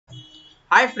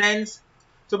Hi friends.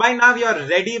 So by now you're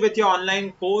ready with your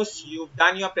online course. You've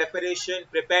done your preparation,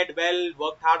 prepared well,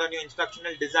 worked hard on your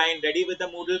instructional design, ready with the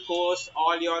Moodle course,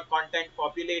 all your content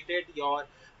populated, your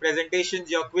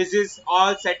presentations, your quizzes,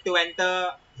 all set to enter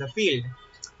the field.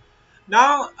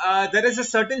 Now, there is a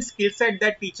certain skill set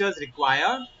that teachers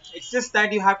require. It's just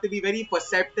that you have to be very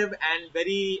perceptive and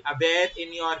very aware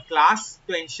in your class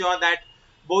to ensure that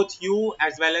both you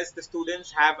as well as the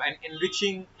students have an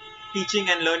enriching teaching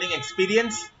and learning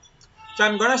experience. So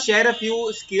I'm going to share a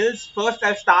few skills. First,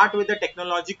 I'll start with the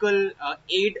technological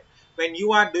aid. When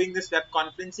you are doing this web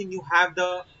conferencing, you have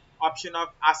the option of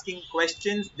asking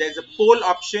questions. There's a poll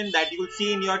option that you will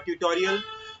see in your tutorial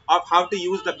of how to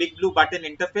use the big blue button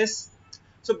interface.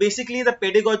 So basically the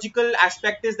pedagogical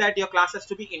aspect is that your class has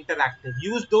to be interactive.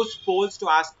 Use those polls to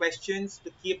ask questions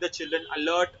to keep the children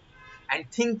alert and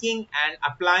thinking and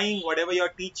applying whatever you're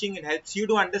teaching. It helps you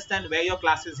to understand where your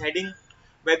class is heading,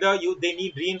 whether they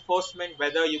need reinforcement,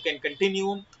 whether you can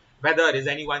continue, whether is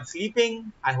anyone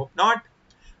sleeping. I hope not.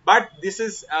 But this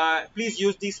is please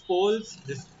use these polls.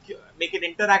 This make it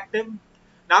interactive.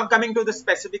 Now coming to the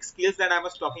specific skills that I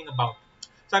was talking about.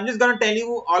 So I'm just going to tell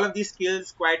you all of these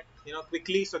skills quite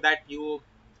quickly so that you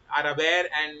are aware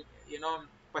and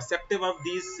perceptive of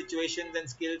these situations and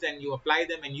skills, and you apply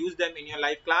them and use them in your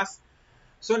live class.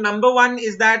 So number one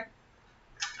is that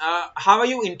how are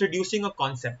you introducing a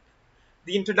concept?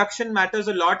 The introduction matters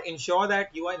a lot. Ensure that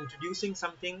you are introducing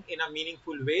something in a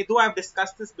meaningful way. Though I've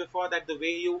discussed this before, that the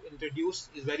way you introduce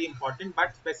is very important,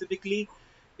 but specifically,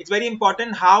 it's very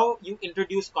important how you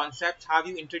introduce concepts, how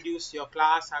you introduce your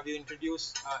class, how you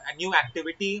introduce a new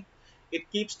activity. It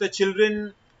keeps the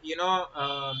children,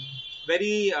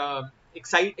 very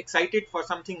excited for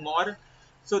something more.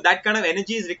 So that kind of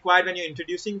energy is required when you're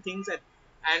introducing things.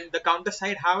 And the counter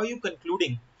side, how are you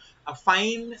concluding? A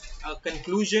fine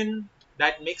conclusion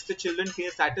that makes the children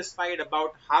feel satisfied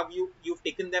about how you've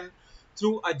taken them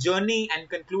through a journey and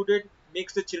concluded,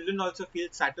 makes the children also feel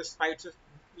satisfied. So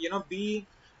be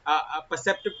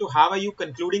perceptive to how are you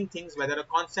concluding things, whether a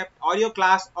concept or your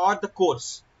class or the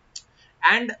course.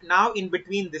 And now in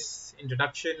between this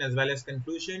introduction as well as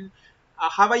conclusion,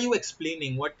 how are you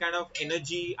explaining? What kind of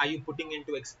energy are you putting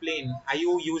into explain? Are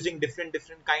you using different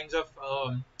kinds of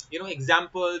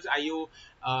examples? Are you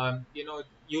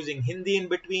using Hindi in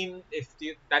between? If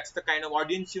that's the kind of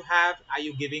audience you have, are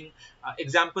you giving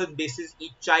examples basis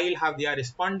each child how they are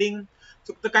responding?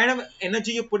 So the kind of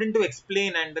energy you put into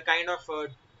explain and the kind of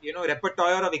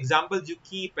repertoire of examples you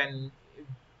keep and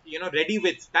ready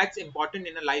with, that's important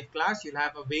in a live class. You'll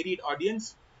have a varied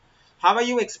audience. How are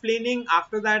you explaining?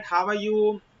 After that, how are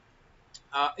you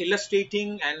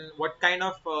illustrating, and what kind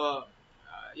of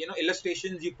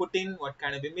illustrations you put in, what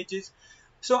kind of images?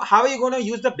 So how are you going to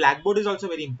use the blackboard is also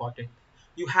very important.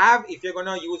 You have, if you're going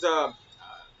to use a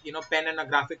pen and a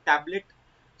graphic tablet,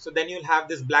 so then you'll have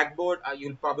this blackboard.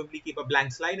 You'll probably keep a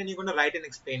blank slide and you're going to write and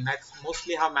explain. That's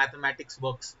mostly how mathematics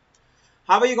works.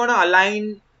 How are you going to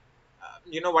align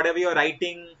whatever you're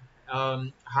writing?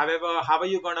 However, how are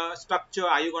you going to structure?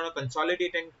 Are you going to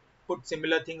consolidate and put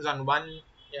similar things on one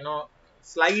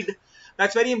slide?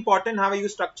 That's very important. How are you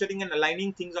structuring and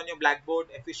aligning things on your blackboard?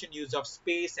 Efficient use of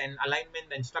space and alignment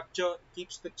and structure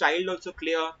keeps the child also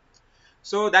clear.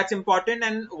 So that's important.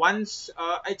 And once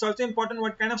it's also important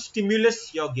what kind of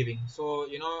stimulus you're giving. So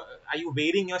are you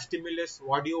varying your stimulus?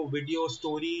 Audio, video,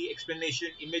 story, explanation,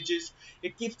 images?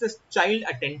 It keeps the child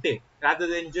attentive rather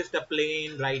than just a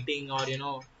plain writing or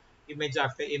image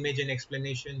after image and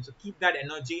explanation. So keep that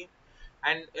energy.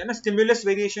 And stimulus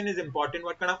variation is important.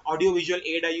 What kind of audio visual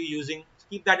aid are you using?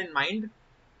 Keep that in mind.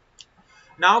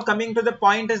 Now coming to the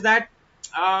point is that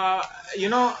are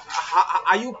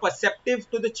you perceptive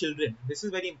to the children? This is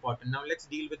very important. Now let's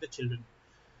deal with the children.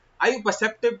 Are you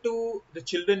perceptive to the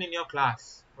children in your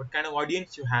class? What kind of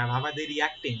audience you have? How are they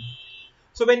reacting?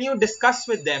 So when you discuss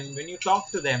with them, when you talk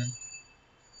to them,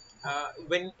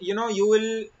 when you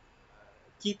will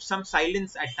keep some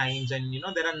silence at times, and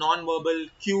there are non-verbal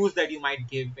cues that you might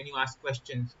give when you ask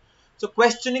questions. So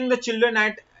questioning the children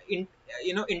at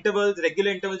intervals, regular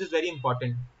intervals, is very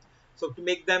important. So to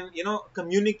make them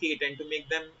communicate and to make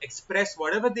them express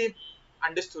whatever they've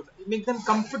understood, make them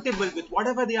comfortable with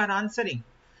whatever they are answering,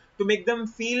 to make them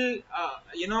feel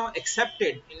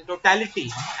accepted in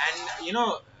totality, and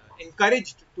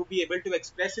encouraged to be able to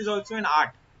express, is also an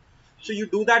art. So you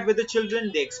do that with the children.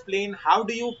 They explain. How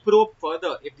do you probe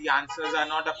further if the answers are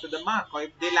not up to the mark or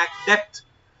if they lack depth?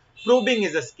 Probing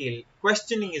is a skill.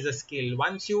 Questioning is a skill.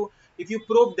 If you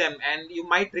probe them, and you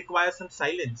might require some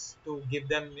silence to give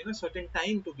them certain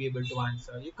time to be able to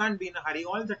answer. You can't be in a hurry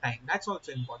all the time. That's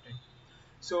also important.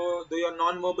 So do your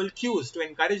non-verbal cues to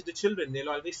encourage the children. They'll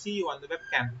always see you on the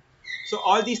webcam. So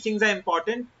all these things are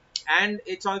important, and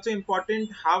it's also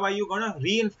important how are you going to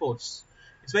reinforce.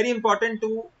 It's very important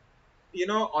to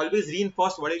always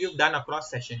reinforce whatever you've done across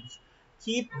sessions.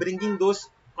 Keep bringing those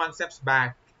concepts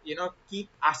back. Keep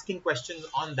asking questions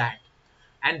on that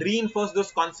and reinforce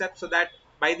those concepts so that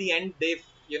by the end they've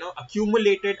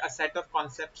accumulated a set of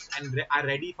concepts and are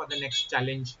ready for the next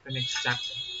challenge, the next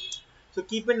chapter. So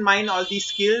keep in mind all these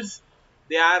skills.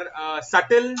 They are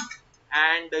subtle,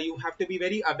 and you have to be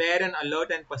very aware and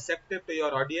alert and perceptive to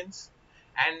your audience,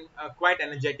 and quite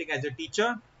energetic as a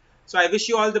teacher. So I wish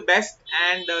you all the best,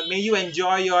 and may you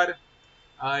enjoy your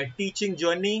teaching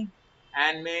journey,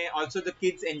 and may also the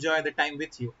kids enjoy the time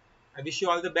with you. I wish you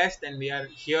all the best, and we are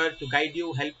here to guide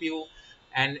you, help you,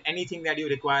 and anything that you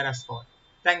require us for.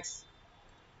 Thanks.